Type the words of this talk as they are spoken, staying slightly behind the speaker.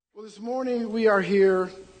Well, this morning we are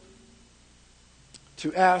here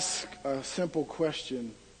to ask a simple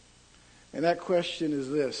question. And that question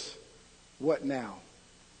is this: what now?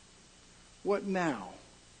 What now?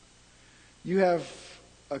 You have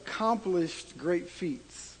accomplished great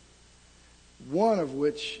feats, one of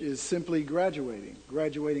which is simply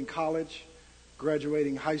graduating college,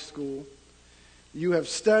 graduating high school. You have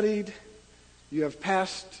studied, you have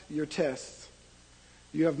passed your tests,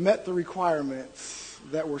 you have met the requirements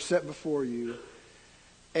that were set before you,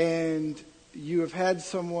 and you have had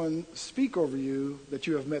someone speak over you that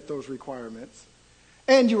you have met those requirements,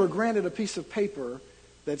 and you were granted a piece of paper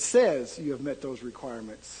that says you have met those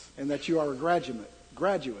requirements and that you are a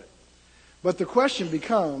graduate. But the question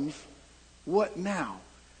becomes, what now?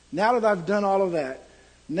 Now that I've done all of that,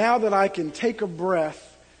 now that I can take a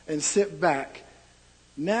breath and sit back,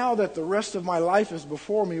 now that the rest of my life is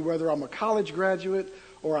before me, whether I'm a college graduate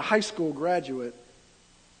or a high school graduate,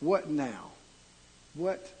 what now?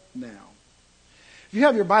 What now? If you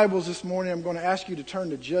have your Bibles this morning, I'm going to ask you to turn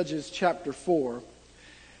to Judges chapter 4.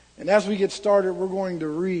 And as we get started, we're going to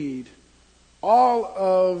read all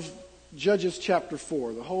of Judges chapter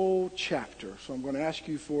 4, the whole chapter. So I'm going to ask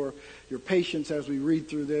you for your patience as we read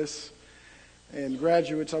through this. And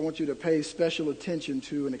graduates, I want you to pay special attention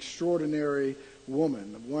to an extraordinary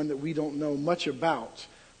woman, one that we don't know much about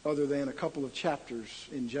other than a couple of chapters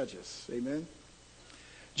in Judges. Amen?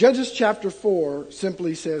 Judges chapter 4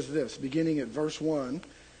 simply says this, beginning at verse 1.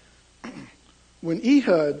 When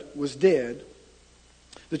Ehud was dead,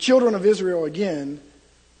 the children of Israel again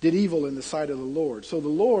did evil in the sight of the Lord. So the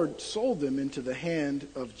Lord sold them into the hand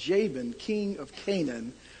of Jabin, king of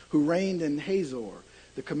Canaan, who reigned in Hazor.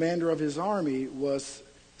 The commander of his army was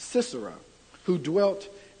Sisera, who dwelt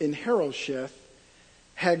in Harosheth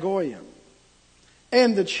Hagoyim.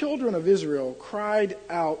 And the children of Israel cried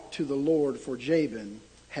out to the Lord, for Jabin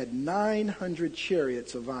had 900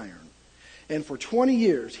 chariots of iron. And for 20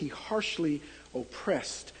 years he harshly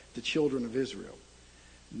oppressed the children of Israel.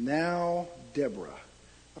 Now Deborah,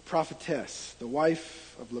 a prophetess, the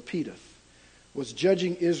wife of Lapideth, was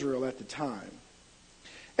judging Israel at the time.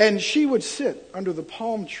 And she would sit under the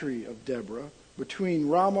palm tree of Deborah between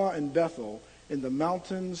Ramah and Bethel in the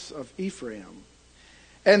mountains of Ephraim.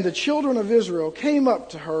 And the children of Israel came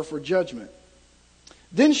up to her for judgment.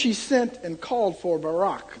 Then she sent and called for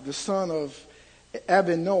Barak, the son of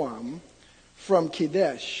Abinoam, from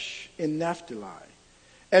Kadesh in Naphtali,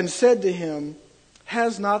 and said to him,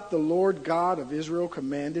 Has not the Lord God of Israel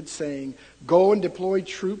commanded, saying, Go and deploy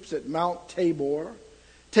troops at Mount Tabor.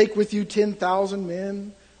 Take with you 10,000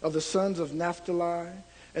 men of the sons of Naphtali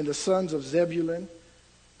and the sons of Zebulun.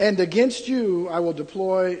 And against you I will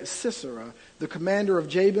deploy Sisera, the commander of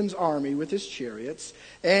Jabin's army, with his chariots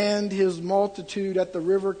and his multitude at the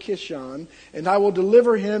river Kishon, and I will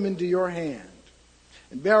deliver him into your hand.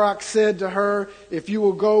 And Barak said to her, If you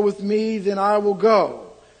will go with me, then I will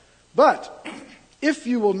go. But if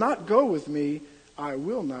you will not go with me, I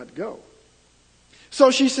will not go. So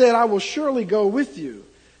she said, I will surely go with you.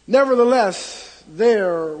 Nevertheless,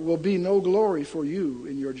 there will be no glory for you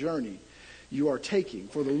in your journey you are taking,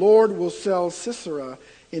 for the Lord will sell Sisera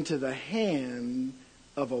into the hand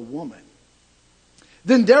of a woman.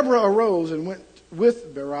 Then Deborah arose and went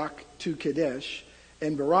with Barak to Kadesh,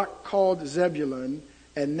 and Barak called Zebulun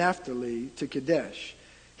and Naphtali to Kadesh.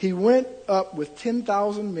 He went up with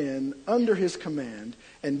 10,000 men under his command,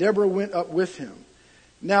 and Deborah went up with him.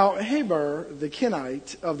 Now Heber, the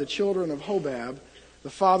Kenite of the children of Hobab, the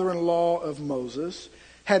father-in-law of Moses,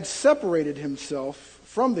 had separated himself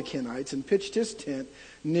from the Kenites and pitched his tent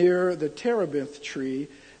near the terebinth tree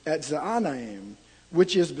at Zaanaim,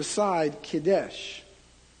 which is beside Kadesh.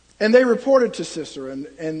 And they reported to Sisera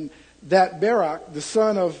and that Barak, the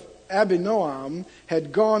son of Abinoam,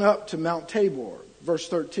 had gone up to Mount Tabor. Verse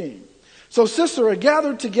 13. So Sisera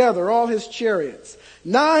gathered together all his chariots,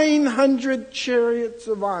 900 chariots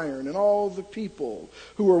of iron, and all the people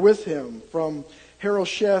who were with him from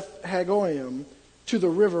Harosheth Hagoyim to the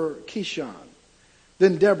river Kishon.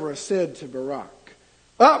 Then Deborah said to Barak,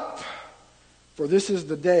 Up, for this is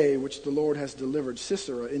the day which the Lord has delivered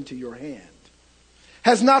Sisera into your hand.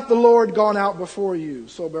 Has not the Lord gone out before you?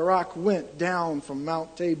 So Barak went down from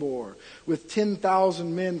Mount Tabor with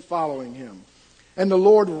 10,000 men following him. And the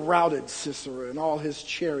Lord routed Sisera and all his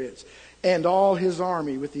chariots and all his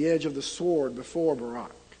army with the edge of the sword before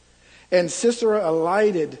Barak. And Sisera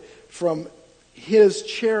alighted from his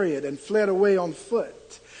chariot and fled away on foot.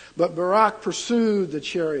 But Barak pursued the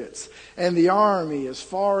chariots and the army as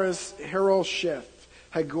far as Harosheth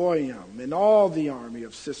Hagoyim, and all the army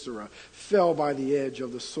of Sisera fell by the edge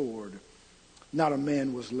of the sword. Not a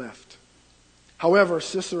man was left. However,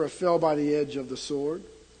 Sisera fell by the edge of the sword.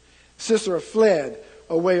 Sisera fled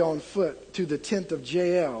away on foot to the tent of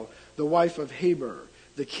Jael, the wife of Heber,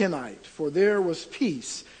 the Kenite, for there was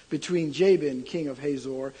peace between Jabin, king of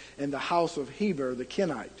Hazor, and the house of Heber, the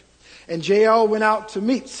Kenite. And Jael went out to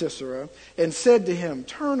meet Sisera and said to him,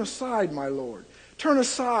 "Turn aside, my lord. Turn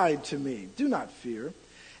aside to me. Do not fear."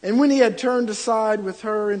 And when he had turned aside with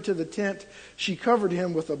her into the tent, she covered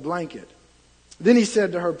him with a blanket. Then he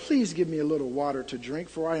said to her, "Please give me a little water to drink,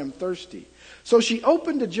 for I am thirsty." So she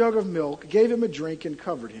opened a jug of milk, gave him a drink, and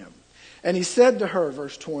covered him. And he said to her,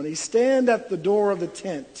 verse 20, "Stand at the door of the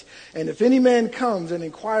tent, and if any man comes and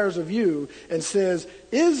inquires of you and says,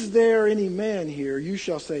 'Is there any man here?' you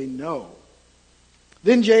shall say, 'No.'"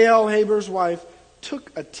 Then Jael, Heber's wife,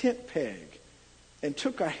 took a tent peg and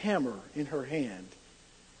took a hammer in her hand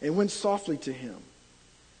and went softly to him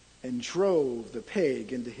and drove the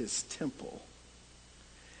peg into his temple.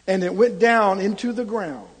 And it went down into the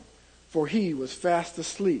ground, for he was fast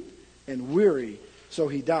asleep and weary, so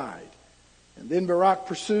he died. And then Barak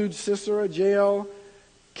pursued Sisera. Jael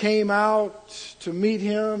came out to meet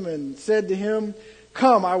him and said to him,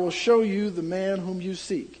 "Come, I will show you the man whom you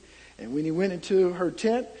seek." And when he went into her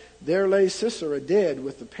tent, there lay Sisera dead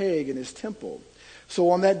with the peg in his temple. So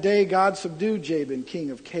on that day God subdued Jabin, king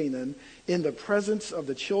of Canaan, in the presence of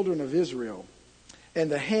the children of Israel. And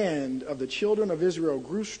the hand of the children of Israel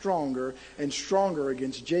grew stronger and stronger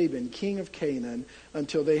against Jabin, king of Canaan,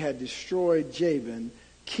 until they had destroyed Jabin,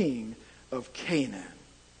 king of Canaan.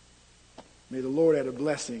 May the Lord add a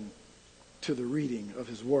blessing to the reading of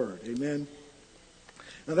his word. Amen.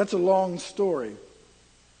 Now that's a long story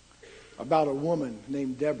about a woman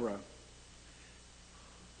named Deborah.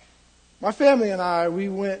 My family and I, we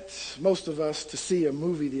went, most of us, to see a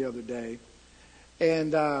movie the other day.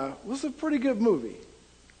 And it was a pretty good movie.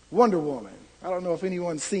 Wonder Woman. I don't know if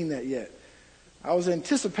anyone's seen that yet. I was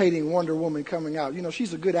anticipating Wonder Woman coming out. You know,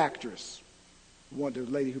 she's a good actress. The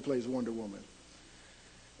lady who plays Wonder Woman.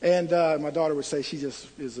 And my daughter would say she just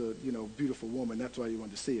is a, beautiful woman. That's why you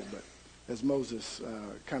wanted to see it. But as Moses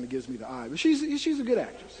kind of gives me the eye. But she's a good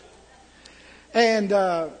actress.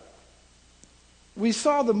 And we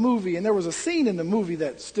saw the movie, and there was a scene in the movie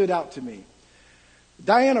that stood out to me.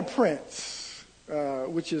 Diana Prince,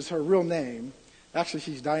 which is her real name. Actually,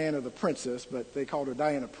 she's Diana the Princess, but they called her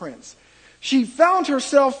Diana Prince. She found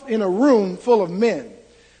herself in a room full of men.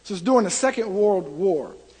 This was during the Second World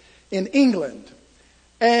War in England.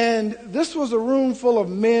 And this was a room full of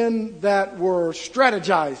men that were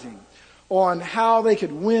strategizing on how they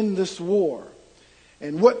could win this war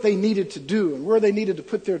and what they needed to do and where they needed to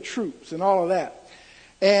put their troops and all of that.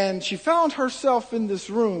 And she found herself in this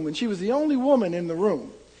room, and she was the only woman in the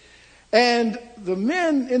room. And the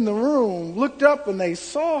men in the room looked up and they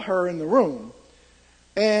saw her in the room.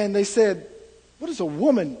 And they said, "What is a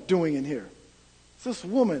woman doing in here? What's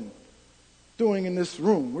this woman doing in this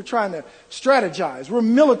room? We're trying to strategize. We're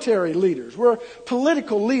military leaders. We're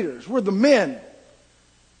political leaders. We're the men.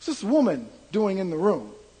 What's this woman doing in the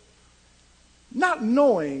room?" Not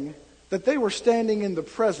knowing that they were standing in the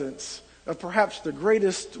presence of perhaps the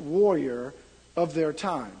greatest warrior of their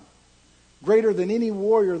time. Greater than any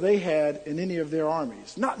warrior they had in any of their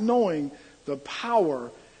armies. Not knowing the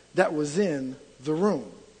power that was in the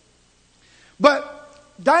room. But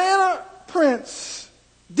Diana Prince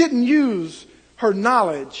didn't use her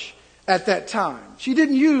knowledge at that time. She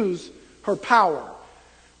didn't use her power.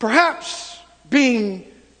 Perhaps being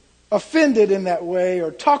offended in that way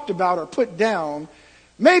or talked about or put down,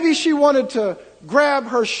 maybe she wanted to grab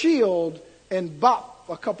her shield and bop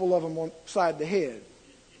a couple of them on side the head.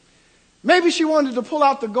 Maybe she wanted to pull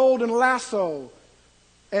out the golden lasso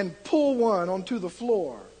and pull one onto the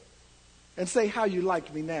floor and say, "How you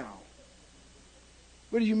like me now?"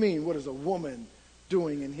 What do you mean? What is a woman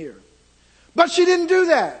doing in here? But she didn't do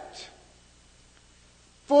that.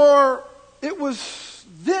 For it was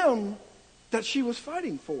them that she was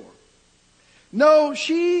fighting for. No,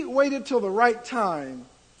 she waited till the right time,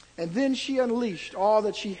 and then she unleashed all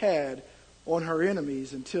that she had on her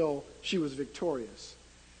enemies until she was victorious.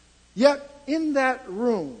 Yet in that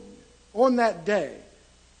room, on that day,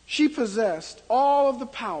 she possessed all of the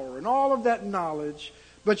power and all of that knowledge.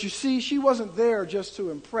 But you see, she wasn't there just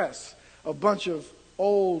to impress a bunch of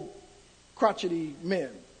old, crotchety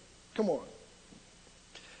men. Come on.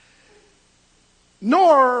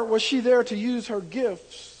 Nor was she there to use her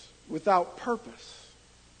gifts without purpose.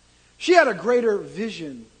 She had a greater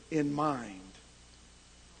vision in mind.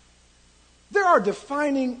 There are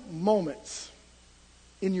defining moments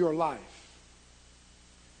in your life.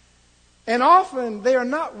 And often they are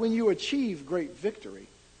not when you achieve great victory.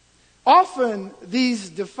 Often these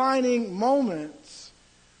defining moments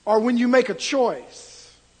are when you make a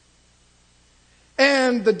choice.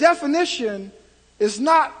 And the definition is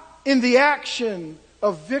not in the action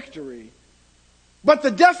of victory, but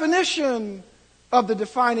the definition of the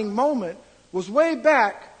defining moment was way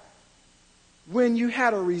back when you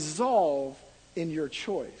had a resolve in your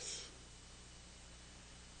choice.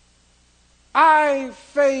 I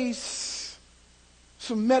face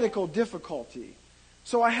some medical difficulty,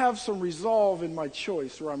 so I have some resolve in my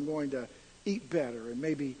choice where I'm going to eat better and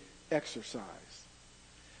maybe exercise.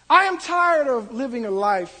 I am tired of living a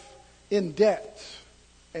life in debt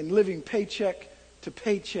and living paycheck to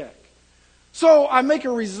paycheck. So I make a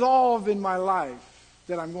resolve in my life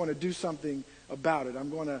that I'm going to do something about it. I'm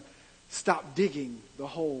going to stop digging the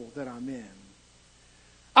hole that I'm in.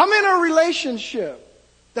 I'm in a relationship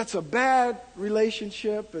that's a bad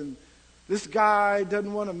relationship, and this guy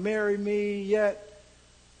doesn't want to marry me yet.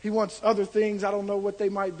 He wants other things. I don't know what they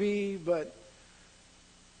might be, but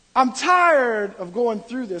I'm tired of going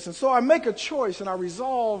through this. And so I make a choice, and I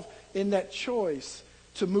resolve in that choice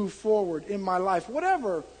to move forward in my life.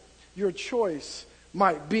 Whatever your choice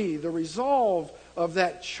might be, the resolve of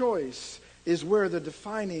that choice is where the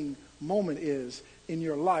defining moment is in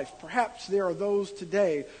your life. Perhaps there are those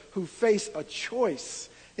today who face a choice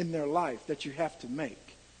in their life that you have to make.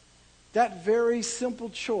 That very simple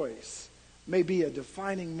choice may be a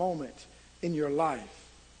defining moment in your life.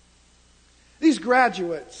 These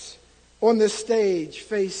graduates on this stage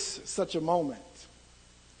face such a moment.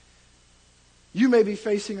 You may be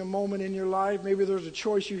facing a moment in your life. Maybe there's a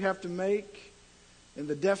choice you have to make, and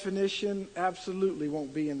the definition absolutely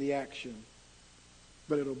won't be in the action,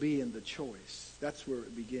 but it'll be in the choice. That's where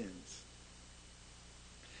it begins.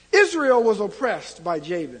 Israel was oppressed by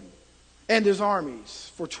Jabin and his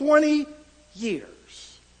armies for 20 years.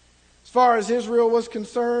 As far as Israel was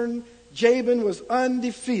concerned, Jabin was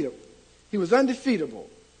undefeatable. He was undefeatable.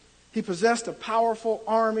 He possessed a powerful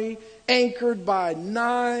army anchored by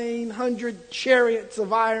 900 chariots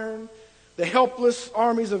of iron. The helpless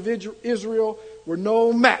armies of Israel were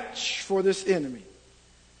no match for this enemy.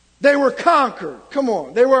 They were conquered. Come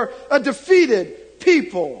on. They were a defeated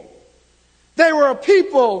people. They were a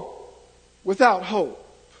people without hope.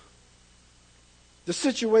 The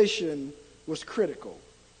situation was critical.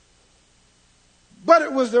 But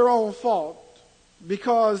it was their own fault,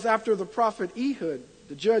 because after the prophet Ehud,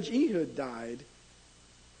 the judge Ehud, died,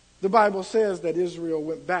 the Bible says that Israel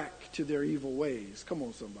went back to their evil ways. Come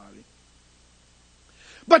on, somebody.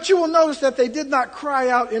 But you will notice that they did not cry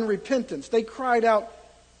out in repentance. They cried out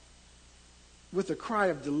with a cry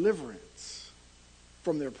of deliverance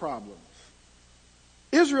from their problems.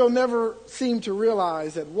 Israel never seemed to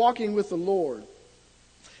realize that walking with the Lord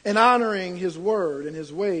and honoring His word and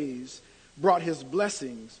His ways brought His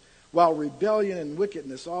blessings, while rebellion and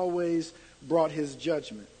wickedness always brought His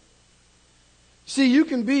judgment. See, you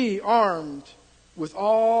can be armed with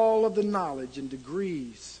all of the knowledge and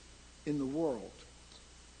degrees in the world,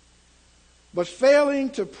 but failing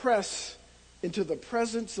to press into the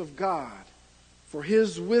presence of God for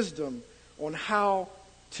His wisdom on how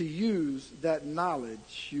to use that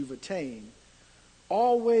knowledge you've attained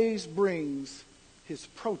always brings His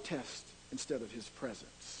protest instead of His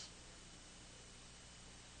presence.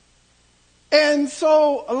 And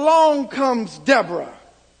so along comes Deborah,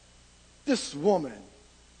 this woman.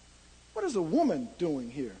 What is a woman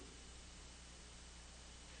doing here?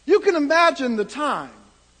 You can imagine the time,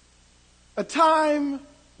 a time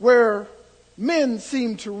where men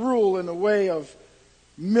seem to rule in a way of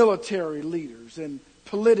military leaders and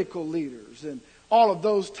political leaders and all of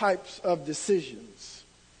those types of decisions.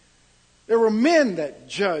 There were men that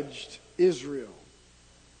judged Israel.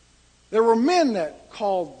 There were men that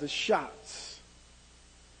called the shots.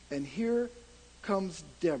 And here comes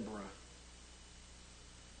Deborah.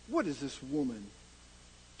 What is this woman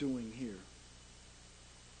doing here?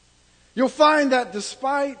 You'll find that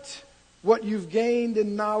despite what you've gained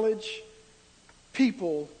in knowledge,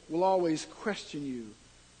 people will always question you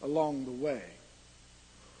along the way.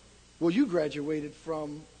 Well, you graduated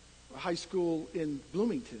from a high school in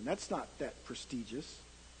Bloomington. That's not that prestigious.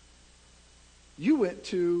 You went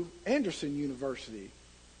to Anderson University.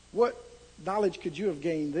 What knowledge could you have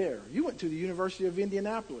gained there? You went to the University of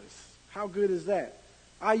Indianapolis. How good is that?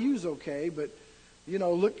 IU's okay, but,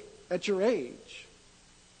 look at your age.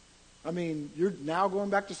 I mean, you're now going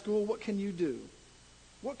back to school. What can you do?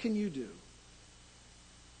 What can you do?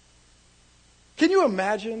 Can you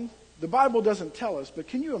imagine? The Bible doesn't tell us, but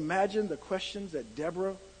can you imagine the questions that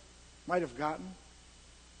Deborah might have gotten?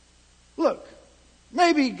 Look,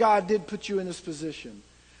 maybe God did put you in this position,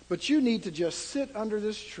 but you need to just sit under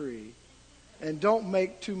this tree and don't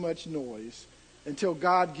make too much noise until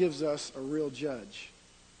God gives us a real judge.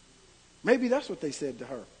 Maybe that's what they said to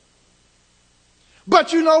her.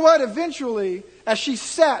 But you know what? Eventually, as she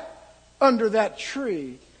sat under that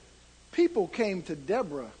tree, people came to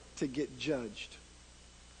Deborah to get judged.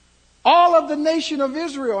 All of the nation of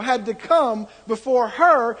Israel had to come before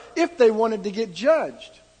her if they wanted to get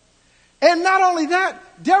judged. And not only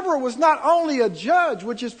that, Deborah was not only a judge,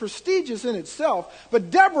 which is prestigious in itself,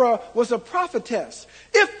 but Deborah was a prophetess.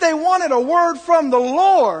 If they wanted a word from the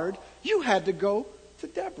Lord, you had to go to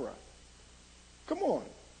Deborah. Come on.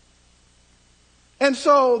 And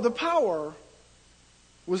so the power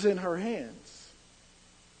was in her hands.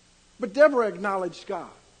 But Deborah acknowledged God.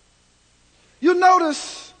 You'll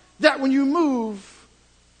notice that when you move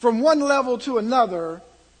from one level to another,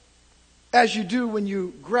 as you do when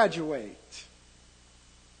you graduate,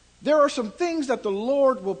 there are some things that the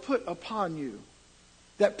Lord will put upon you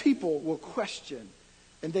that people will question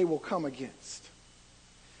and they will come against.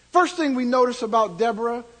 First thing we notice about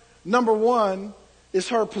Deborah, number one, is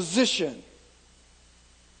her position.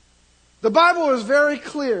 The Bible is very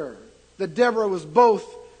clear that Deborah was both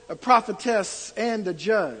a prophetess and a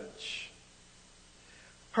judge.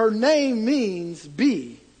 Her name means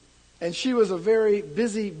bee, and she was a very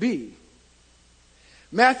busy bee.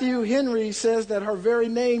 Matthew Henry says that her very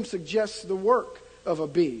name suggests the work of a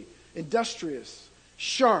bee, industrious,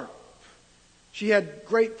 sharp. She had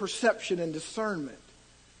great perception and discernment,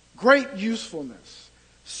 great usefulness,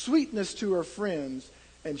 sweetness to her friends,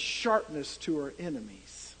 and sharpness to her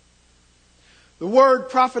enemies. The word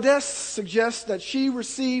prophetess suggests that she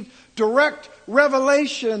received direct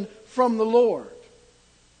revelation from the Lord.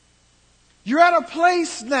 You're at a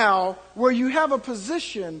place now where you have a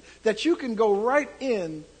position that you can go right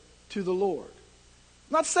in to the Lord.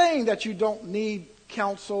 I'm not saying that you don't need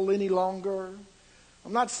counsel any longer.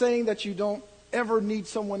 I'm not saying that you don't ever need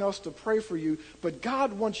someone else to pray for you. But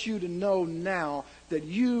God wants you to know now that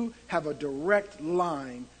you have a direct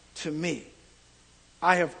line to me.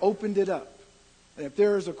 I have opened it up. And if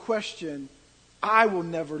there is a question, I will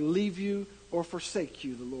never leave you or forsake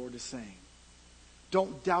you, the Lord is saying.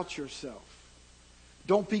 Don't doubt yourself.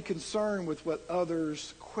 Don't be concerned with what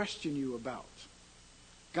others question you about.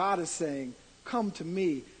 God is saying, come to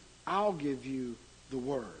me, I'll give you the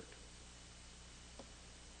word.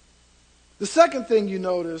 The second thing you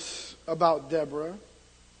notice about Deborah,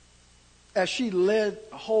 as she led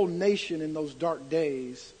a whole nation in those dark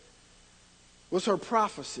days, was her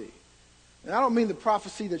prophecy. And I don't mean the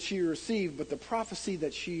prophecy that she received, but the prophecy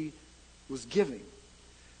that she was giving.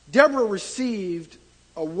 Deborah received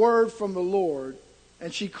a word from the Lord,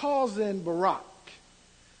 and she calls in Barak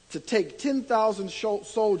to take 10,000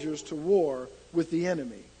 soldiers to war with the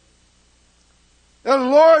enemy. Now, the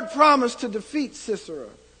Lord promised to defeat Sisera,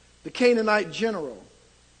 the Canaanite general.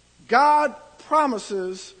 God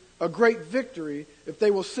promises a great victory if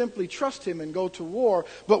they will simply trust him and go to war.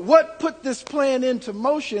 But what put this plan into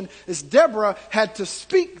motion is Deborah had to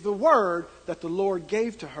speak the word that the Lord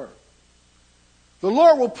gave to her. The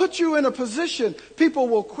Lord will put you in a position, people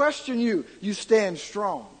will question you, you stand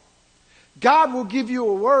strong. God will give you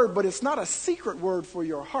a word, but it's not a secret word for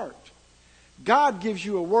your heart. God gives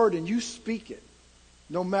you a word and you speak it,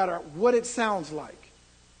 no matter what it sounds like.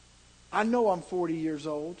 I know I'm 40 years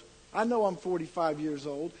old. I know I'm 45 years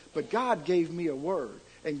old, but God gave me a word,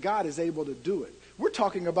 and God is able to do it. We're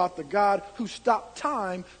talking about the God who stopped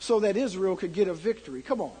time so that Israel could get a victory.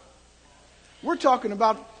 Come on. We're talking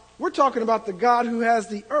about the God who has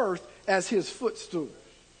the earth as his footstool.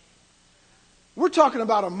 We're talking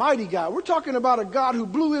about a mighty God. We're talking about a God who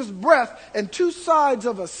blew his breath and two sides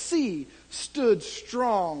of a sea stood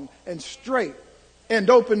strong and straight and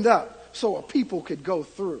opened up so a people could go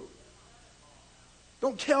through.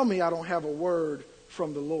 Don't tell me I don't have a word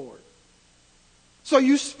from the Lord. So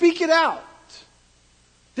you speak it out.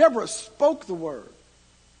 Deborah spoke the word.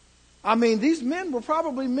 I mean, these men were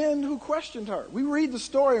probably men who questioned her. We read the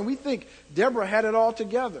story and we think Deborah had it all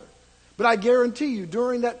together. But I guarantee you,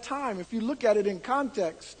 during that time, if you look at it in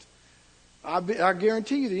context, I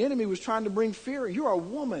guarantee you the enemy was trying to bring fear. You're a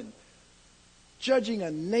woman judging a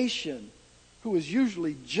nation who is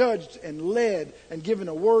usually judged and led and given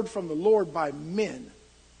a word from the Lord by men.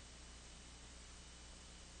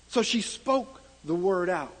 So she spoke the word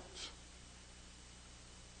out.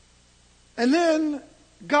 And then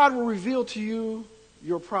God will reveal to you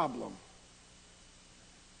your problem.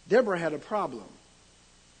 Deborah had a problem.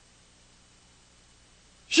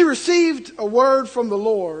 She received a word from the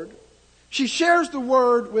Lord. She shares the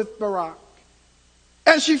word with Barak.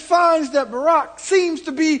 And she finds that Barak seems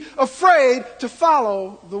to be afraid to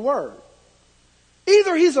follow the word.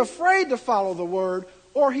 Either he's afraid to follow the word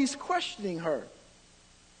or he's questioning her.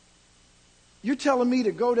 You're telling me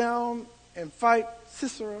to go down and fight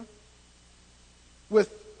Sisera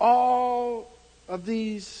with all of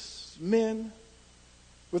these men,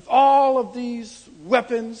 with all of these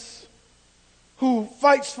weapons, who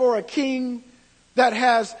fights for a king that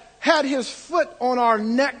has had his foot on our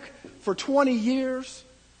neck for 20 years,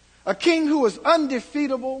 a king who is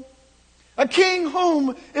undefeatable, a king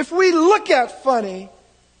whom, if we look at funny,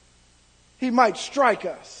 he might strike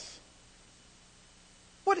us.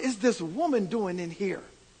 What is this woman doing in here?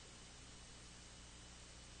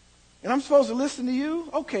 And I'm supposed to listen to you?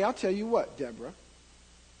 Okay, I'll tell you what, Deborah.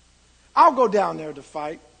 I'll go down there to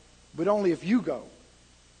fight, but only if you go.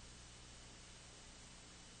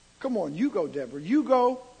 Come on, you go, Deborah. You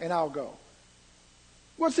go, and I'll go.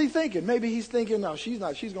 What's he thinking? Maybe he's thinking, no, she's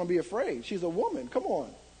not. She's going to be afraid. She's a woman. Come on.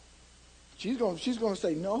 She's going to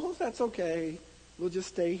say, no, that's okay. We'll just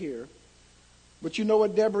stay here. But you know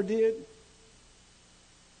what Deborah did?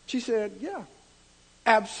 She said, yeah,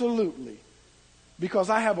 absolutely. Because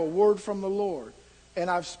I have a word from the Lord, and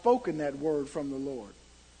I've spoken that word from the Lord.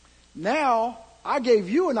 Now, I gave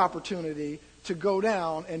you an opportunity to go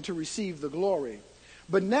down and to receive the glory.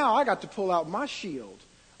 But now I got to pull out my shield.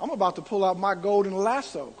 I'm about to pull out my golden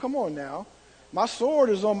lasso. Come on now. My sword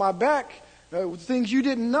is on my back. Things you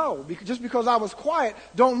didn't know. Just because I was quiet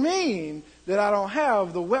don't mean that I don't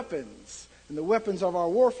have the weapons. And the weapons of our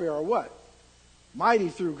warfare are what? Mighty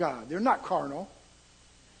through God. They're not carnal.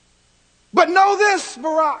 But know this,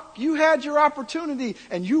 Barak, you had your opportunity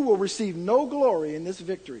and you will receive no glory in this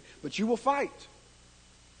victory. But you will fight.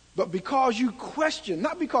 But because you questioned,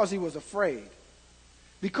 not because he was afraid,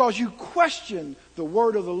 because you questioned the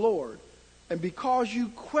word of the Lord, and because you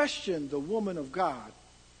questioned the woman of God,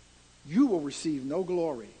 you will receive no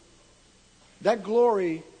glory. That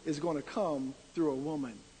glory is going to come through a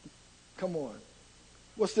woman. Come on.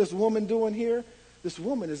 What's this woman doing here? This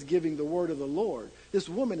woman is giving the word of the Lord. This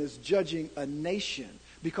woman is judging a nation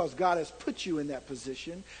because God has put you in that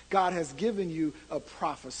position. God has given you a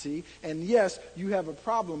prophecy. And yes, you have a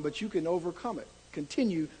problem, but you can overcome it.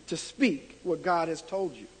 Continue to speak what God has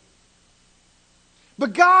told you.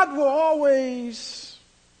 But God will always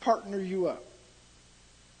partner you up.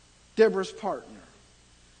 Deborah's partner.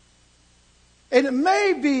 And it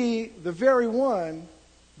may be the very one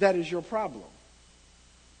that is your problem.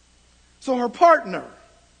 So her partner,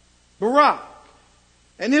 Barak,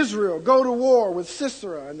 and Israel go to war with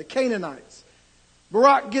Sisera and the Canaanites.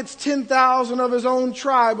 Barak gets 10,000 of his own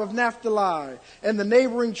tribe of Naphtali and the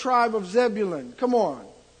neighboring tribe of Zebulun. Come on.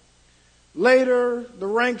 Later, the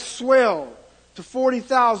ranks swell to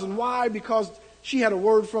 40,000. Why? Because she had a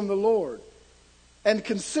word from the Lord. And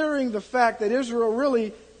considering the fact that Israel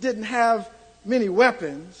really didn't have many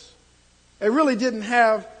weapons, they really didn't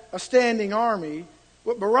have a standing army,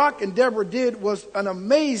 what Barak and Deborah did was an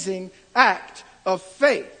amazing act of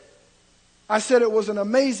faith. I said it was an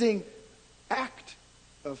amazing act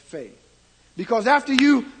of faith. Because after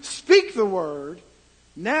you speak the word,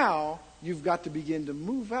 now you've got to begin to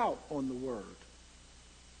move out on the word.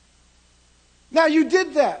 Now you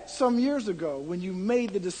did that some years ago when you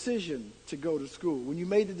made the decision to go to school, when you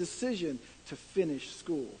made the decision to finish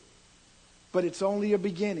school. But it's only a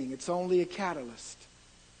beginning. It's only a catalyst.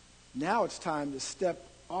 Now it's time to step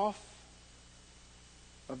off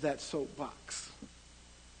of that soapbox.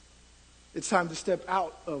 It's time to step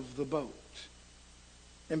out of the boat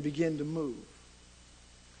and begin to move.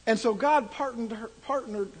 And so God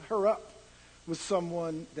partnered her up with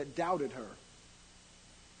someone that doubted her.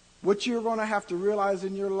 What you're going to have to realize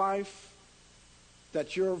in your life,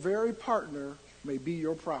 that your very partner may be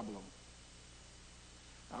your problem.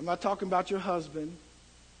 I'm not talking about your husband.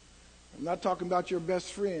 I'm not talking about your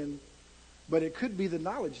best friend, but it could be the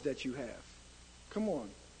knowledge that you have. Come on.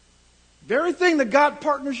 Very thing that God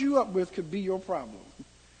partners you up with could be your problem.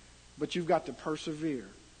 But you've got to persevere.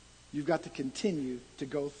 You've got to continue to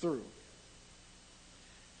go through.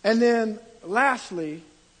 And then lastly,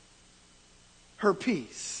 her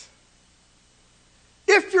peace.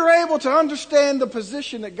 If you're able to understand the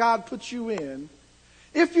position that God puts you in,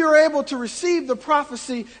 if you're able to receive the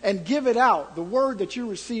prophecy and give it out, the word that you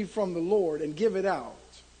received from the Lord and give it out,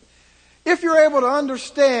 if you're able to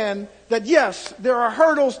understand that yes, there are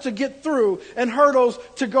hurdles to get through and hurdles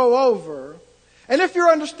to go over, and if you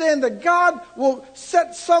understand that God will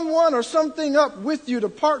set someone or something up with you to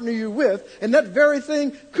partner you with, and that very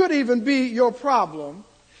thing could even be your problem,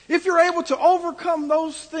 if you're able to overcome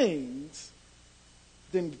those things,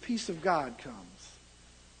 then the peace of God comes.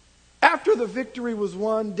 After the victory was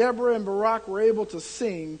won, Deborah and Barak were able to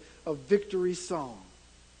sing a victory song.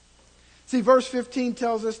 See, verse 15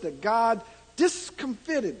 tells us that God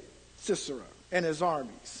discomfited Sisera and his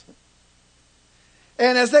armies.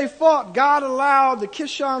 And as they fought, God allowed the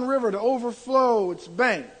Kishon River to overflow its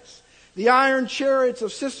banks. The iron chariots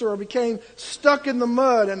of Sisera became stuck in the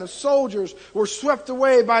mud, and the soldiers were swept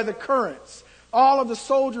away by the currents. All of the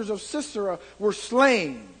soldiers of Sisera were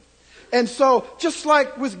slain. And so, just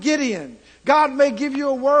like with Gideon, God may give you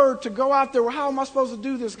a word to go out there. Well, how am I supposed to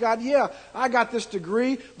do this, God? Yeah, I got this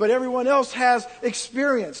degree, but everyone else has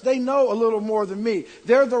experience. They know a little more than me.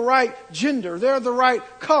 They're the right gender. They're the right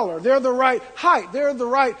color. They're the right height. They're the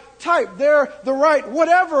right type. They're the right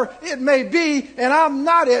whatever it may be, and I'm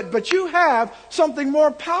not it. But you have something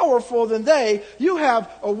more powerful than they. You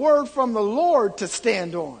have a word from the Lord to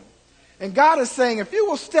stand on. And God is saying, if you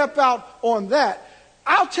will step out on that,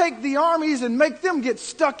 I'll take the armies and make them get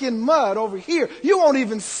stuck in mud over here. You won't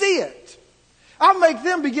even see it. I'll make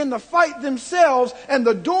them begin to fight themselves, and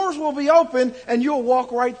the doors will be open and you'll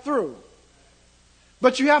walk right through.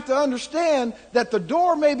 But you have to understand that the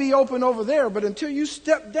door may be open over there, but until you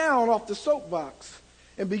step down off the soapbox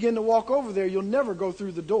and begin to walk over there, you'll never go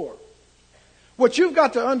through the door. What you've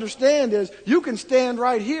got to understand is you can stand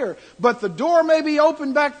right here, but the door may be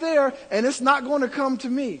open back there and it's not going to come to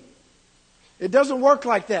me. It doesn't work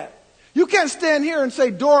like that. You can't stand here and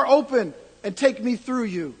say, door open and take me through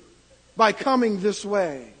you by coming this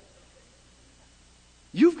way.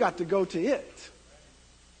 You've got to go to it.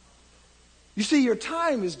 You see, your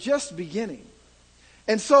time is just beginning.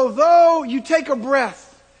 And so though you take a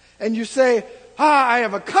breath and you say, I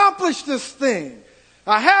have accomplished this thing.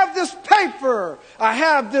 I have this paper. I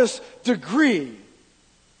have this degree.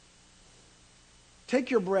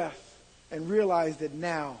 Take your breath and realize that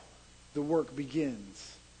now the work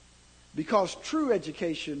begins. Because true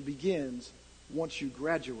education begins once you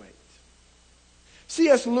graduate.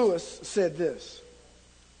 C.S. Lewis said this.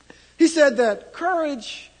 He said that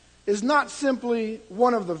courage is not simply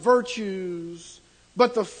one of the virtues,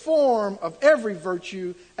 but the form of every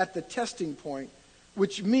virtue at the testing point,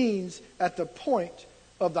 which means at the point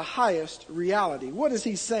of the highest reality. What is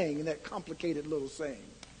he saying in that complicated little saying?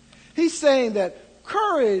 He's saying that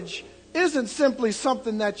courage isn't simply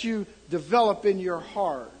something that you develop in your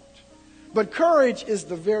heart, but courage is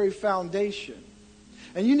the very foundation.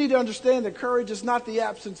 And you need to understand that courage is not the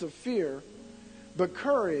absence of fear, but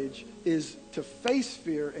courage is to face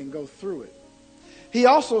fear and go through it. He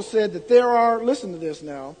also said that there are, listen to this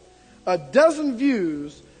now, a dozen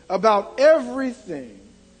views about everything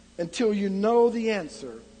until you know the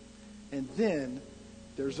answer, and then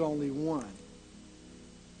there's only one.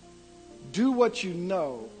 Do what you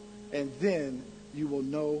know, and then you will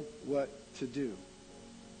know what to do.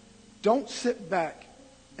 Don't sit back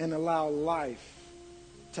and allow life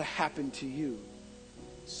to happen to you.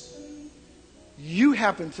 You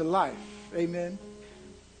happen to life. Amen.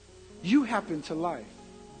 You happen to life.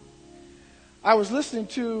 I was listening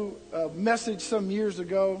to a message some years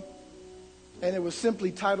ago, and it was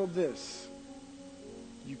simply titled this: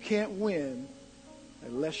 you can't win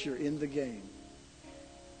unless you're in the game.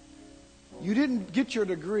 You didn't get your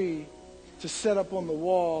degree to set up on the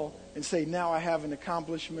wall and say, now I have an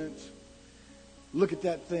accomplishment. Look at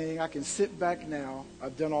that thing. I can sit back now.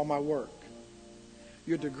 I've done all my work.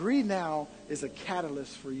 Your degree now is a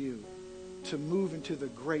catalyst for you to move into the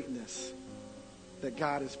greatness that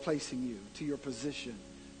God is placing you, to your position,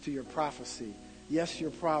 to your prophecy. Yes, your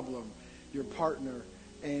problem, your partner,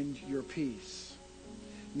 and your peace.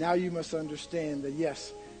 Now you must understand that,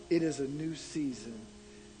 yes, it is a new season.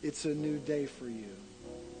 It's a new day for you.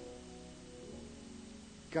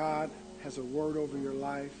 God has a word over your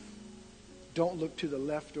life. Don't look to the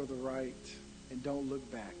left or the right, and don't look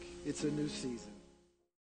back. It's a new season.